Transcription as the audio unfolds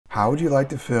How would you like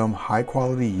to film high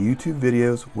quality YouTube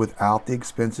videos without the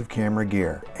expensive camera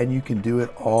gear? And you can do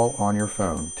it all on your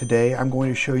phone. Today, I'm going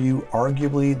to show you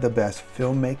arguably the best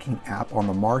filmmaking app on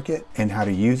the market and how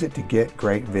to use it to get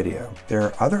great video. There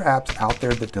are other apps out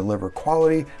there that deliver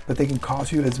quality, but they can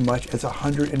cost you as much as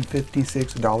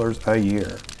 $156 a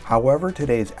year. However,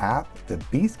 today's app, the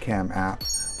Beastcam app,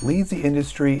 leads the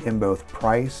industry in both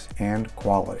price and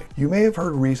quality. You may have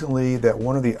heard recently that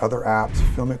one of the other apps,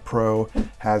 Filmic Pro,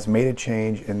 has made a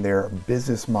change in their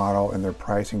business model and their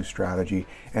pricing strategy,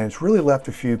 and it's really left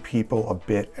a few people a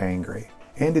bit angry.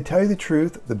 And to tell you the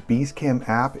truth, the Beastcam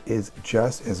app is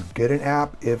just as good an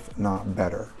app, if not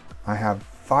better. I have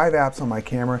 5 apps on my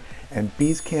camera, and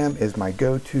Beastcam is my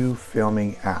go-to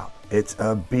filming app. It's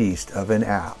a beast of an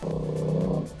app.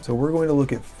 So we're going to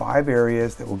look at 5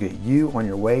 areas that will get you on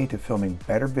your way to filming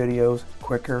better videos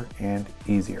quicker and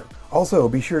easier. Also,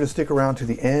 be sure to stick around to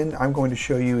the end. I'm going to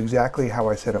show you exactly how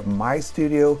I set up my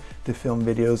studio to film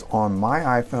videos on my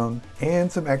iPhone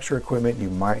and some extra equipment you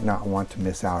might not want to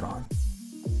miss out on.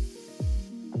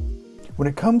 When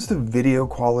it comes to video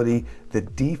quality, the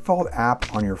default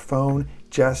app on your phone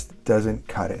just doesn't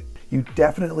cut it. You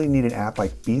definitely need an app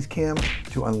like Beastcam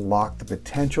to unlock the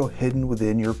potential hidden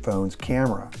within your phone's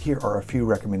camera. Here are a few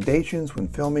recommendations when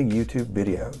filming YouTube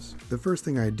videos. The first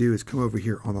thing I do is come over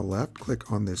here on the left, click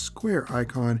on this square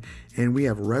icon, and we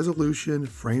have resolution,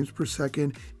 frames per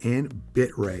second, and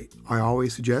bit rate. I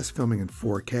always suggest filming in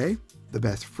 4K. The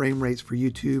best frame rates for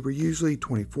YouTube are usually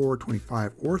 24,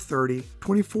 25, or 30.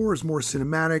 24 is more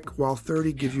cinematic, while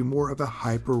 30 gives you more of a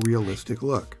hyper-realistic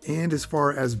look. And as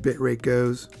far as bitrate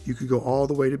goes, you could go all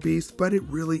the way to Beast, but it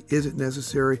really isn't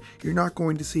necessary. You're not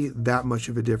going to see that much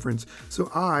of a difference, so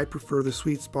I prefer the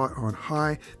sweet spot on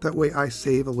high. That way I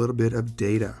save a little bit of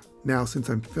data. Now, since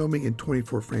I'm filming in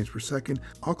 24 frames per second,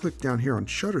 I'll click down here on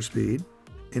shutter speed,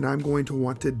 and I'm going to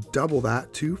want to double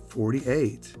that to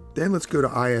 48. Then let's go to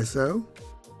ISO.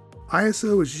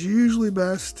 ISO is usually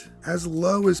best as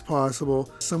low as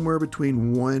possible, somewhere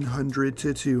between 100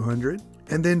 to 200.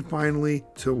 And then finally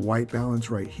to white balance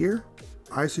right here.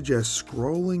 I suggest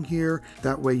scrolling here.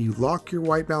 That way you lock your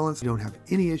white balance. You don't have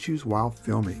any issues while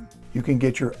filming. You can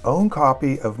get your own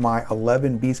copy of my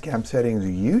 11 Beastcam settings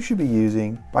you should be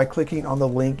using by clicking on the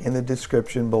link in the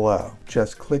description below.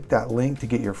 Just click that link to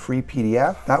get your free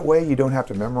PDF. That way you don't have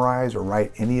to memorize or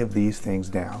write any of these things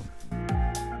down.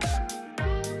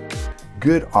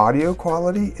 Good audio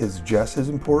quality is just as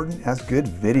important as good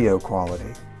video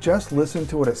quality. Just listen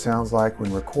to what it sounds like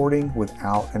when recording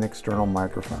without an external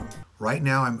microphone. Right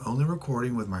now, I'm only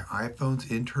recording with my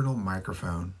iPhone's internal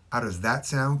microphone. How does that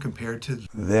sound compared to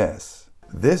this?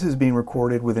 This is being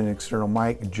recorded with an external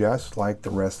mic just like the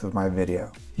rest of my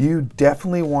video. You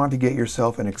definitely want to get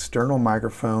yourself an external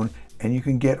microphone, and you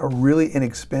can get a really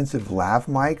inexpensive lav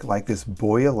mic like this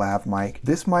Boya lav mic.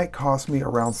 This mic cost me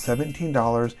around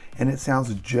 $17, and it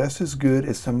sounds just as good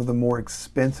as some of the more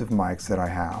expensive mics that I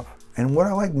have. And what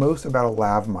I like most about a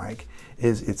lav mic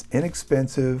is it's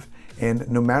inexpensive, and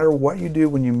no matter what you do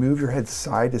when you move your head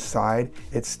side to side,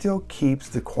 it still keeps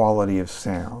the quality of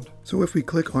sound. So if we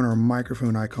click on our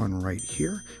microphone icon right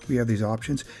here, we have these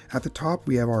options. At the top,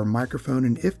 we have our microphone,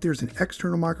 and if there's an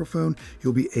external microphone,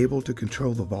 you'll be able to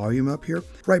control the volume up here.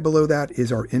 Right below that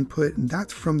is our input, and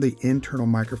that's from the internal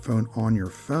microphone on your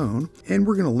phone, and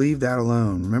we're gonna leave that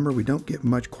alone. Remember, we don't get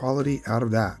much quality out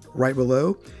of that. Right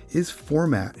below is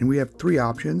format, and we have 3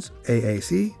 options: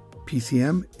 AAC,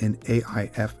 PCM, and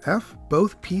AIFF.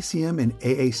 Both PCM and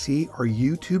AAC are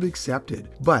YouTube accepted,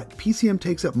 but PCM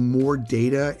takes up more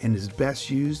data and is best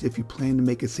used if you plan to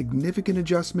make a significant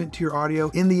adjustment to your audio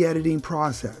in the editing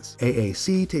process.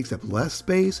 AAC takes up less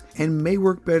space and may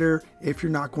work better if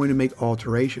you're not going to make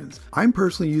alterations. I'm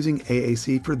personally using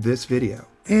AAC for this video.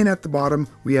 And at the bottom,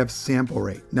 we have sample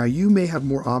rate. Now you may have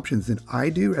more options than I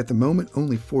do. At the moment,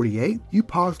 only 48. You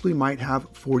possibly might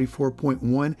have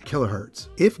 44.1 kilohertz.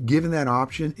 If given that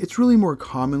option, it's really more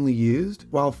commonly used,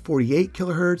 while 48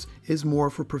 kilohertz is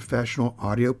more for professional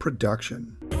audio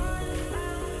production.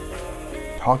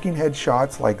 Talking head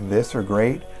shots like this are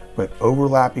great, but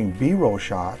overlapping B-roll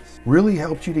shots really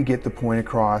helps you to get the point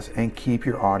across and keep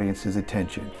your audience's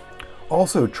attention.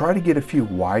 Also, try to get a few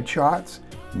wide shots,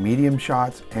 medium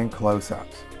shots, and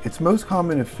close-ups. It's most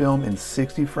common to film in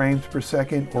 60 frames per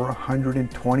second or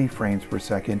 120 frames per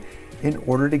second in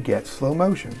order to get slow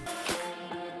motion.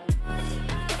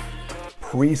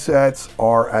 Presets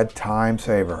are a time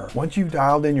saver. Once you've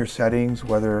dialed in your settings,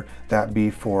 whether that be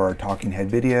for talking head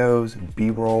videos,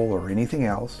 B-roll, or anything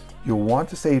else, you'll want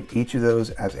to save each of those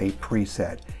as a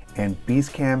preset, and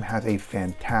Beastcam has a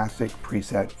fantastic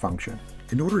preset function.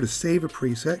 In order to save a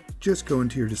preset, just go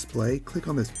into your display, click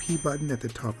on this P button at the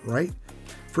top right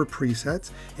for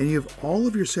presets, and you have all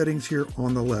of your settings here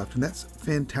on the left, and that's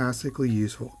fantastically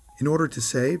useful. In order to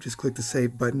save, just click the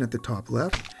Save button at the top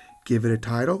left, give it a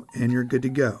title, and you're good to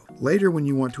go. Later, when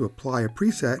you want to apply a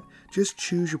preset, just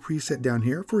choose your preset down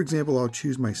here. For example, I'll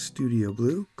choose my Studio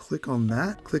Blue, click on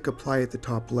that, click Apply at the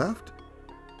top left,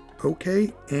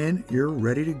 OK, and you're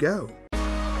ready to go.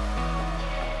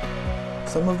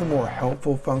 Some of the more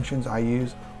helpful functions I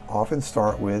use often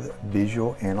start with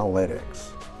visual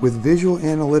analytics. With visual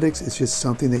analytics, it's just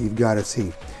something that you've got to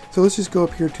see. So let's just go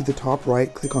up here to the top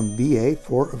right, click on VA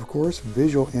for, of course,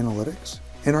 visual analytics.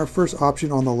 And our first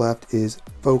option on the left is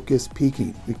focus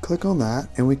peaking. We click on that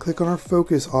and we click on our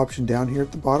focus option down here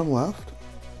at the bottom left.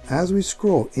 As we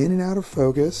scroll in and out of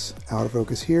focus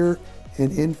here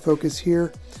and in focus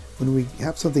here, when we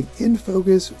have something in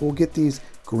focus, we'll get these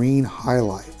green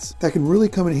highlights. That can really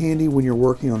come in handy when you're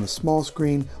working on a small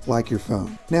screen like your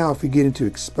phone. Now, if we get into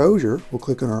exposure, we'll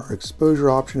click on our exposure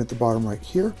option at the bottom right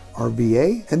here, our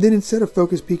VA, and then instead of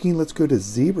focus peaking, let's go to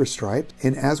zebra stripes.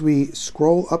 And as we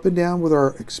scroll up and down with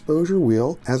our exposure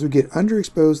wheel, as we get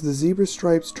underexposed, the zebra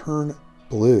stripes turn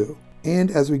blue.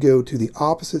 And as we go to the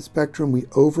opposite spectrum, we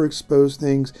overexpose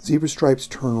things, zebra stripes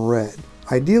turn red.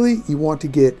 Ideally, you want to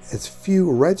get as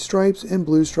few red stripes and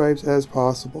blue stripes as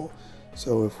possible.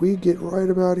 So if we get right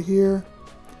about here,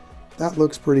 that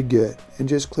looks pretty good. And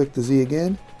just click the Z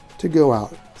again to go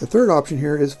out. The third option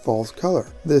here is false color.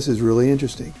 This is really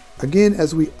interesting. Again,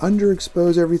 as we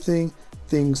underexpose everything,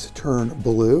 things turn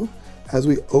blue. As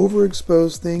we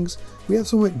overexpose things, we have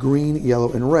somewhat green,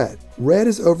 yellow, and red. Red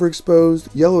is overexposed,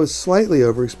 yellow is slightly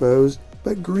overexposed,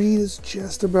 but green is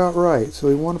just about right. So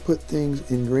we want to put things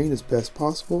in green as best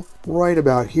possible right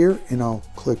about here, and I'll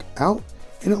click out,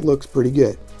 and it looks pretty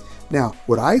good. Now,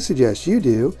 what I suggest you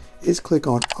do is click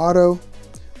on Auto.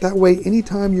 That way,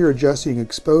 anytime you're adjusting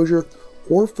exposure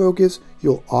or focus,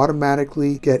 you'll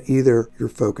automatically get either your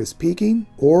focus peaking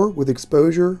or with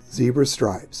exposure, zebra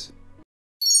stripes.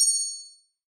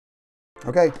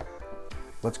 Okay,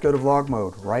 let's go to vlog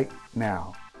mode right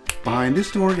now. Behind this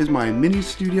door is my mini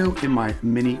studio in my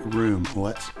mini room.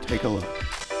 Let's take a look.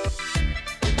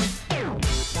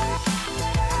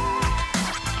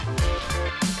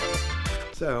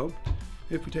 So,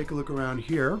 if we take a look around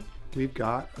here, we've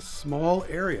got a small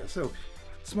area. So,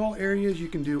 small areas you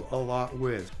can do a lot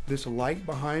with. This light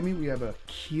behind me, we have a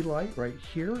key light right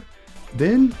here.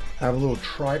 Then I have a little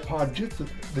tripod, just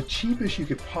the cheapest you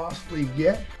could possibly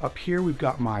get. Up here, we've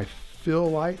got my fill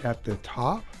light at the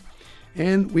top.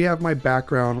 And we have my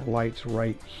background lights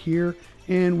right here.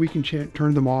 And we can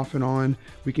turn them off and on.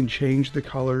 We can change the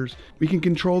colors. We can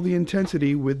control the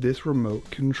intensity with this remote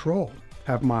control.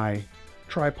 Have my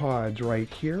tripods right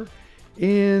here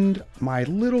and my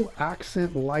little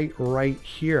accent light right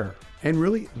here. And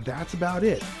really, that's about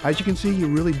it. As you can see, you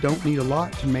really don't need a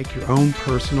lot to make your own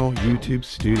personal YouTube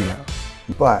studio.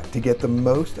 But to get the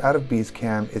most out of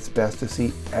Beastcam, it's best to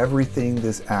see everything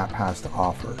this app has to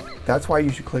offer. That's why you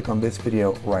should click on this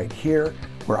video right here,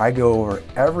 where I go over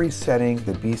every setting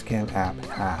the Beastcam app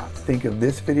has. Think of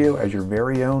this video as your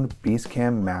very own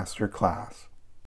Beastcam masterclass.